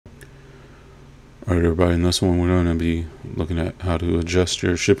Alright everybody, in this one we're going to be looking at how to adjust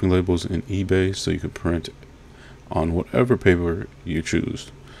your shipping labels in eBay so you can print on whatever paper you choose.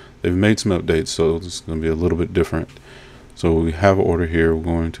 They've made some updates, so it's going to be a little bit different. So we have an order here. We're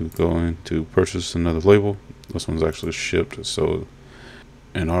going to go in to purchase another label. This one's actually shipped,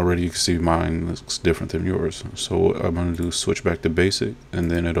 and already you can see mine looks different than yours. So what I'm going to do is switch back to basic,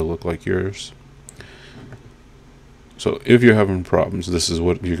 and then it'll look like yours. So if you're having problems, this is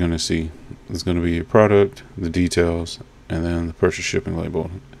what you're going to see. It's going to be your product, the details, and then the purchase shipping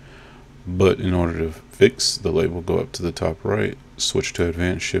label. But in order to fix the label, go up to the top right, switch to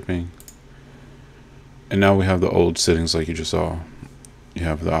advanced shipping. And now we have the old settings like you just saw. You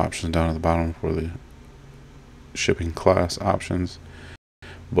have the options down at the bottom for the shipping class options.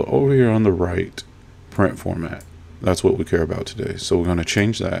 But over here on the right, print format. That's what we care about today. So we're going to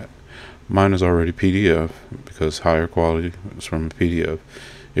change that. Mine is already PDF because higher quality is from a PDF.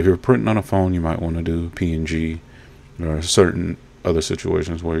 If you're printing on a phone, you might want to do PNG. There are certain other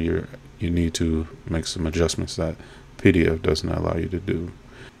situations where you need to make some adjustments that PDF doesn't allow you to do.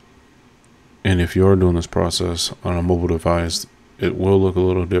 And if you're doing this process on a mobile device, it will look a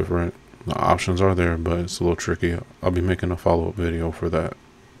little different. The options are there, but it's a little tricky. I'll be making a follow-up video for that.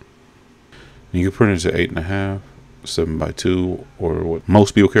 And you can print it to 8.5. 7x2, or what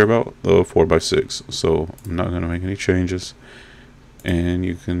most people care about, the 4x6. So I'm not going to make any changes, and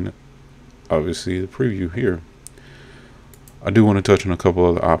you can obviously the preview here. I do want to touch on a couple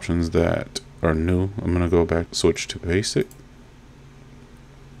other options that are new. I'm going to go back, switch to basic,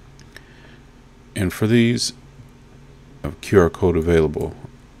 and for these I have QR code available,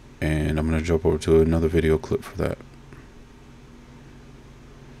 and I'm going to jump over to another video clip for that.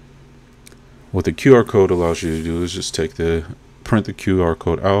 What the QR code allows you to do is just print the QR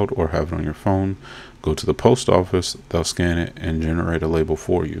code out or have it on your phone, go to the post office, they'll scan it and generate a label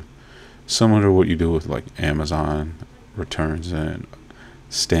for you. Similar to what you do with like Amazon returns and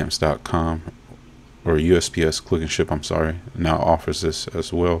stamps.com, or USPS Click and Ship, now offers this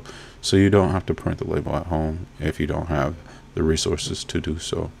as well. So you don't have to print the label at home if you don't have the resources to do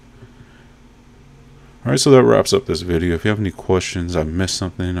so. Alright, so that wraps up this video. If you have any questions, I missed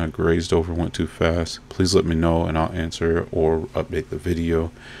something, I grazed over, went too fast, please let me know and I'll answer or update the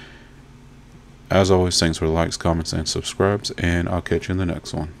video. As always, thanks for the likes, comments, and subscribes, and I'll catch you in the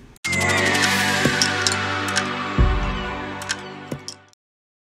next one.